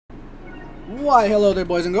Why, hello there,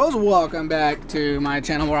 boys and girls. Welcome back to my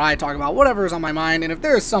channel where I talk about whatever is on my mind, and if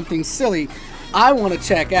there's something silly I want to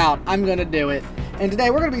check out, I'm going to do it. And today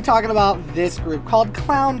we're going to be talking about this group called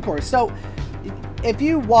Clowncore. So, if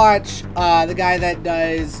you watch the guy that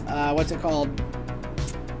does, what's it called,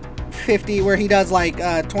 50, where he does like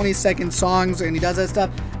 20-second songs and he does that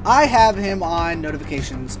stuff, I have him on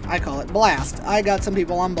notifications. I call it Blast. I got some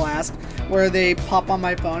people on Blast where they pop on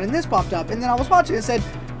my phone, and this popped up, and then I was watching it, it said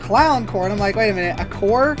Clowncore, and I'm like, wait a minute, a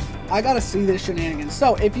core? I gotta see this shenanigans.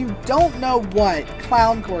 So, if you don't know what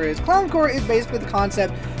Clowncore is basically the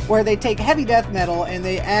concept where they take heavy death metal and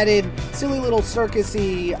they added silly little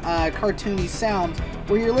circusy, cartoony sounds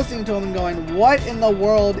where you're listening to them and going, what in the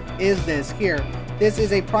world is this? Here, this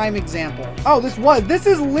is a prime example. Oh, this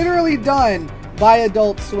is literally done by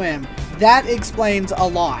Adult Swim. That explains a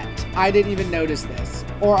lot. I didn't even notice this.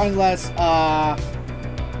 Or unless,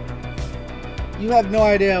 you have no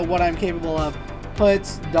idea what I'm capable of.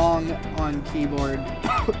 Puts dong on keyboard.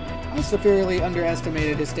 I severely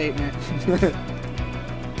underestimated his statement.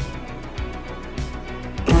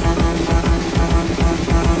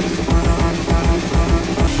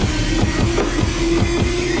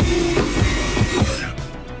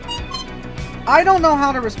 I don't know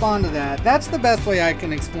how to respond to that. That's the best way I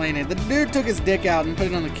can explain it. The dude took his dick out and put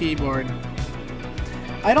it on the keyboard.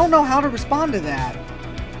 I don't know how to respond to that.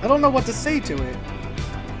 I don't know what to say to it.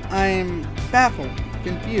 I'm baffled,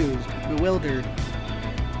 confused, bewildered.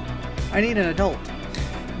 I need an adult.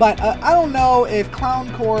 But I don't know if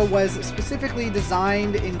Clowncore was specifically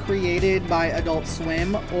designed and created by Adult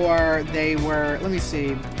Swim, or they were, let me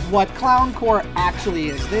see, what Clowncore actually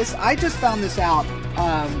is. I just found this out,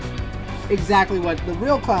 exactly what the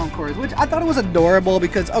real Clowncore is, which I thought it was adorable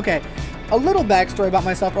because, okay, a little backstory about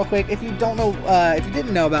myself real quick. If you don't know, if you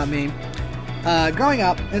didn't know about me, growing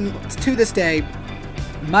up, and to this day,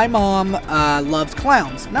 my mom loves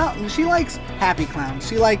clowns. She likes happy clowns.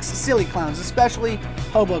 She likes silly clowns, especially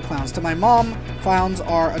hobo clowns. To my mom, clowns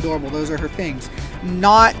are adorable. Those are her things.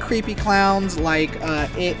 Not creepy clowns like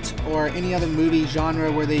It or any other movie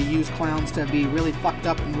genre where they use clowns to be really fucked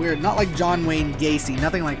up and weird. Not like John Wayne Gacy,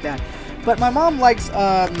 nothing like that. But my mom likes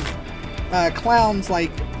clowns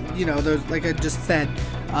like, you know, those, like I just said,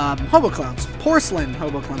 hobo clowns, porcelain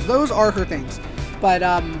hobo clowns. Those are her things. But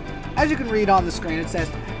as you can read on the screen, it says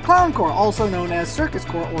Clowncore, also known as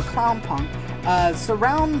circuscore or clown punk,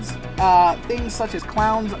 surrounds things such as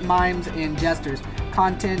clowns, mimes, and jesters.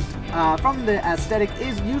 Content from the aesthetic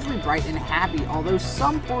is usually bright and happy, although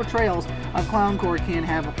some portrayals of Clowncore can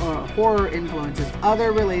have horror influences.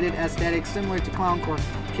 Other related aesthetics similar to Clowncore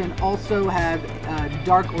can also have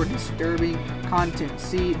dark or disturbing content.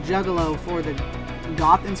 See Juggalo for the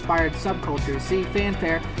goth-inspired subculture. See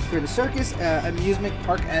Fanfare for the circus amusement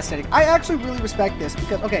park aesthetic. I actually really respect this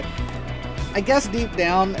because, okay, I guess deep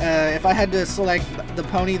down, if I had to select the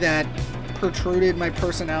pony that protruded my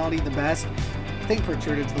personality the best, I think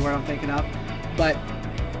protruded is the word I'm thinking of, but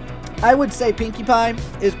I would say Pinkie Pie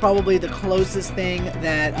is probably the closest thing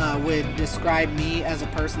that would describe me as a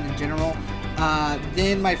person in general.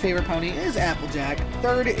 Then my favorite pony is Applejack.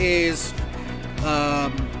 Third is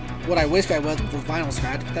what I wished I was, which was Vinyl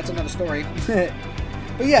Scratch, but that's another story.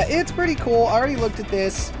 But yeah, it's pretty cool. I already looked at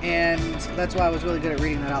this, and that's why I was really good at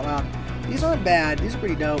reading that out loud. These aren't bad. These are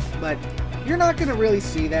pretty dope, but you're not going to really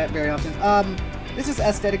see that very often. This is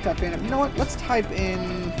aesthetic.fandom. You know what? Let's type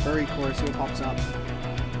in furrycore, see what pops up.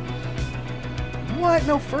 What?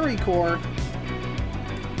 No furrycore?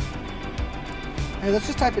 Hey, let's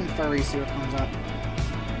just type in furry, see what comes up.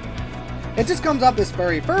 It just comes up as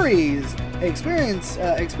furry. Furries experience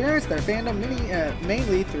their fandom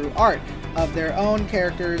mainly through art of their own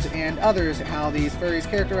characters and others. How these furries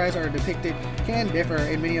characterized or depicted can differ.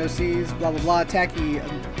 In many OCs, blah blah blah, tacky.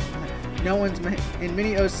 No one's in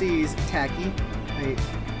many OCs tacky. Wait,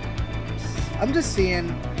 I'm just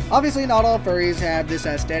seeing. Obviously, not all furries have this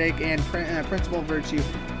aesthetic, and principal virtue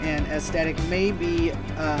and aesthetic may be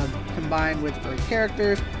combined with furry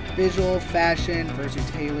characters, visual, fashion, versus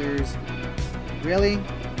tailors. Really?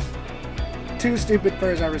 Two stupid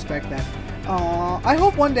furs, I respect that. I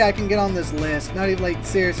hope one day I can get on this list. Not even, like,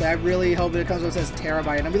 seriously, I really hope that it comes up and says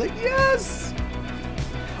Tarrabyte, and I'll be like, yes!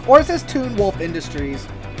 Or it says Toon Wolf Industries.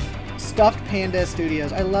 Stuffed Panda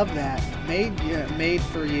Studios. I love that. Made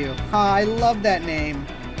for you. I love that name.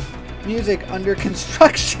 Music under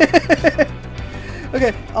construction.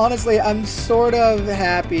 Okay, honestly, I'm sort of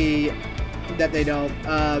happy that they don't.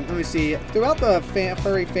 Let me see. Throughout the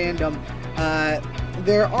furry fandom,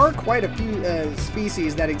 there are quite a few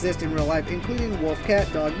species that exist in real life, including wolf,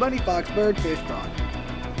 cat, dog, bunny, fox, bird, fish, frog.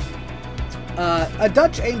 A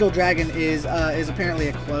Dutch Angel Dragon is apparently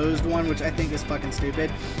a closed one, which I think is fucking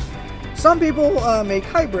stupid. Some people make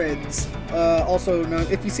hybrids. Also known,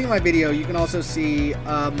 if you see my video, you can also see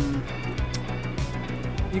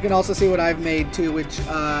what I've made too, which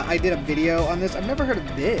I did a video on this. I've never heard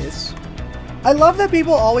of this. I love that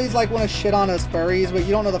people always like want to shit on us furries, but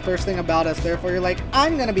you don't know the first thing about us. Therefore, you're like,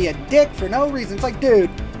 I'm gonna be a dick for no reason. It's like,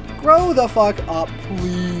 dude, grow the fuck up,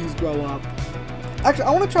 please grow up. Actually,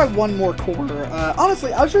 I want to try one more core.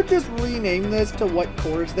 Honestly, I should just rename this to what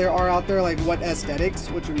cores there are out there, like what aesthetics,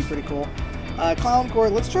 which would be pretty cool. Clown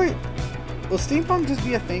core. Let's try. Will steampunk just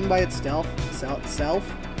be a thing by itself? Stealthy.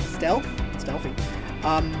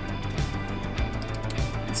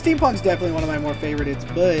 Steampunk's definitely one of my more favorites,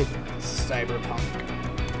 but cyberpunk.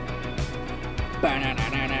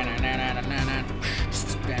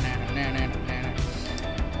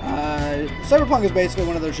 Cyberpunk is basically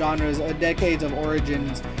one of those genres, decades of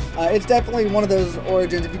origins. It's definitely one of those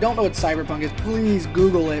origins. If you don't know what cyberpunk is, please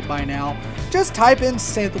Google it by now. Just type in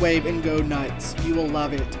synthwave and go nuts. You will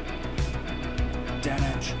love it. Damn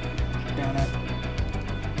it. Damn it.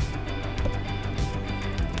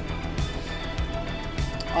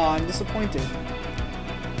 Oh, I'm disappointed.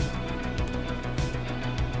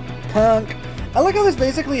 Punk. I like how this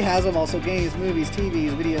basically has them also: games, movies,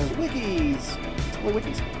 TVs, videos, wikis. Well,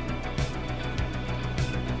 wikis.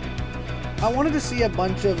 I wanted to see a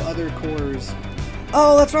bunch of other cores.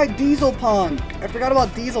 Oh, that's right, Diesel Punk. I forgot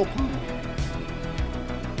about Diesel Punk.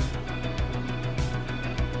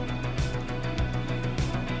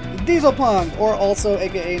 Diesel Punk, or also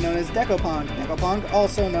aka known as Deco Punk. Deco Punk,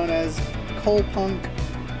 also known as Coal Punk,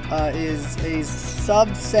 is a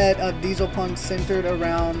subset of Diesel Punk centered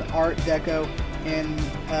around Art Deco and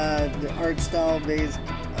the art style based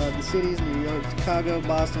the cities, New York, Chicago,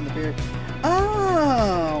 Boston, the period.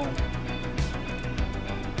 Oh!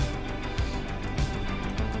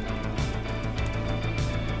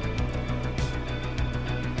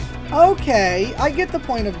 Okay, I get the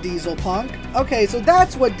point of Diesel Punk. Okay, so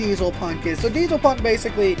that's what Diesel Punk is. So Diesel Punk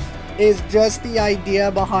basically is just the idea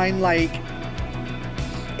behind, like,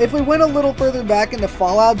 if we went a little further back into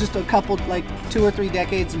Fallout, just a couple, like, 2 or 3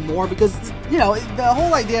 decades more, because, you know, the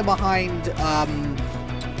whole idea behind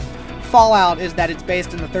Fallout is that it's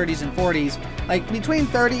based in the 30s and 40s. Like, between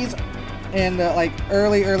 30s and, like,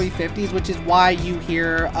 early 50s, which is why you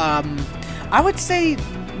hear, I would say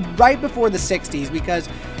right before the 60s, because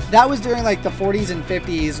that was during, like, the 40s and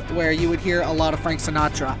 50s where you would hear a lot of Frank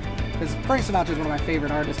Sinatra. Because Frank Sinatra is one of my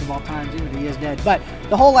favorite artists of all time, even if he is dead. But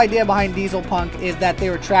the whole idea behind Diesel Punk is that they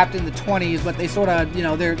were trapped in the 20s, but they sort of, you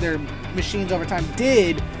know, their machines over time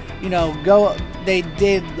did, you know, they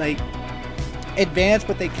did, like, advance,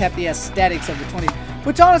 but they kept the aesthetics of the 20s.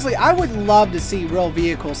 Which, honestly, I would love to see real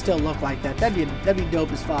vehicles still look like that. That'd be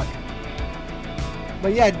dope as fuck.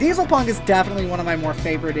 But yeah, Diesel Punk is definitely one of my more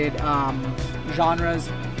favorited genres.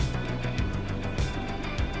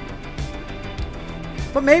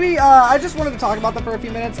 But maybe, I just wanted to talk about that for a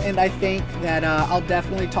few minutes, and I think that I'll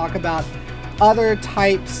definitely talk about other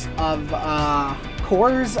types of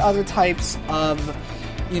cores, other types of,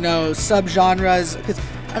 you know, subgenres, because,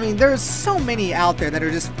 I mean, there's so many out there that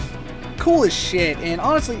are just cool as shit, and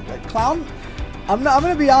honestly, like, Clown, I'm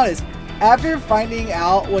gonna be honest, after finding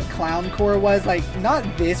out what Clown Core was, like,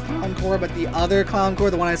 not this Clown Core, but the other Clown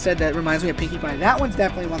Core, the one I said that reminds me of Pinkie Pie, that one's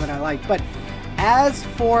definitely one that I like, but as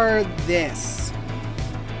for this,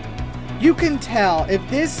 you can tell if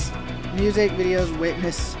this music video's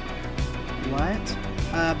witness what?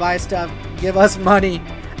 Buy stuff, give us money.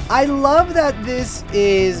 I love that this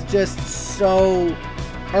is just so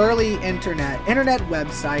early internet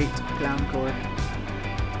website, Clowncore.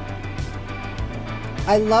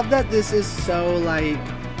 I love that this is so, like,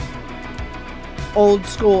 old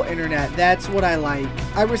school internet. That's what I like.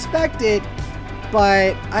 I respect it,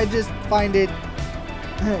 but I just find it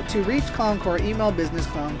to reach Clowncore, email business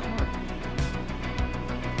Clowncore.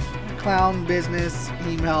 Clown business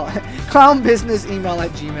email at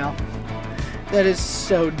Gmail. That is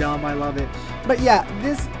so dumb. I love it. But yeah,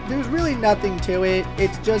 there's really nothing to it.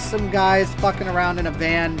 It's just some guys fucking around in a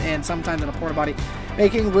van and sometimes in a porta potty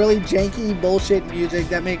making really janky bullshit music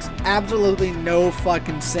that makes absolutely no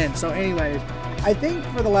fucking sense. So anyways, I think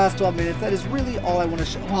for the last 12 minutes, that is really all I want to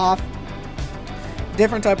show off.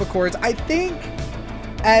 Different type of chords. I think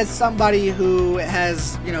as somebody who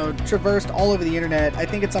has, you know, traversed all over the internet, I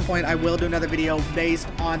think at some point I will do another video based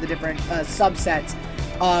on the different subsets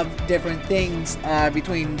of different things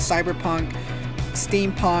between cyberpunk,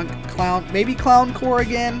 steampunk, maybe clowncore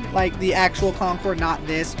again, like the actual clowncore, not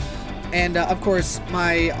this. And of course,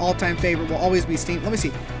 my all-time favorite will always be let me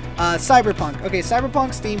see. Cyberpunk. Okay, Cyberpunk,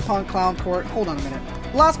 Steampunk, Clown Court. Hold on a minute.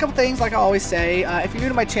 Last couple things, like I always say, if you're new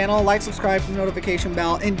to my channel, like, subscribe, notification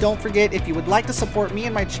bell, and don't forget, if you would like to support me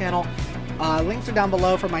and my channel, links are down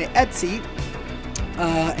below for my Etsy,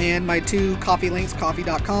 and my 2 coffee links,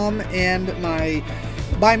 coffee.com, and my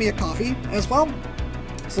Buy Me a Coffee as well.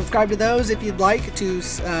 Subscribe to those if you'd like to,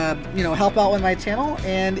 you know, help out with my channel,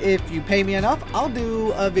 and if you pay me enough, I'll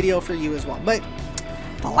do a video for you as well. But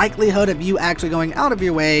the likelihood of you actually going out of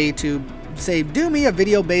your way to say, do me a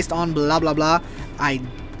video based on blah blah blah, I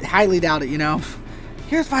highly doubt it, you know.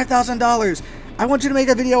 Here's $5,000. I want you to make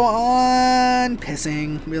a video on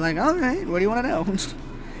pissing. Be like, alright, what do you want to know?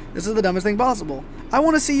 This is the dumbest thing possible. I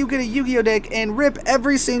want to see you get a Yu-Gi-Oh deck and rip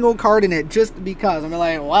every single card in it just because. I'm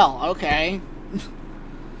like, well, okay.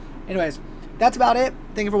 Anyways, that's about it.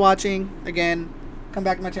 Thank you for watching. Again, come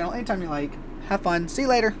back to my channel anytime you like. Have fun. See you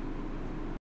later.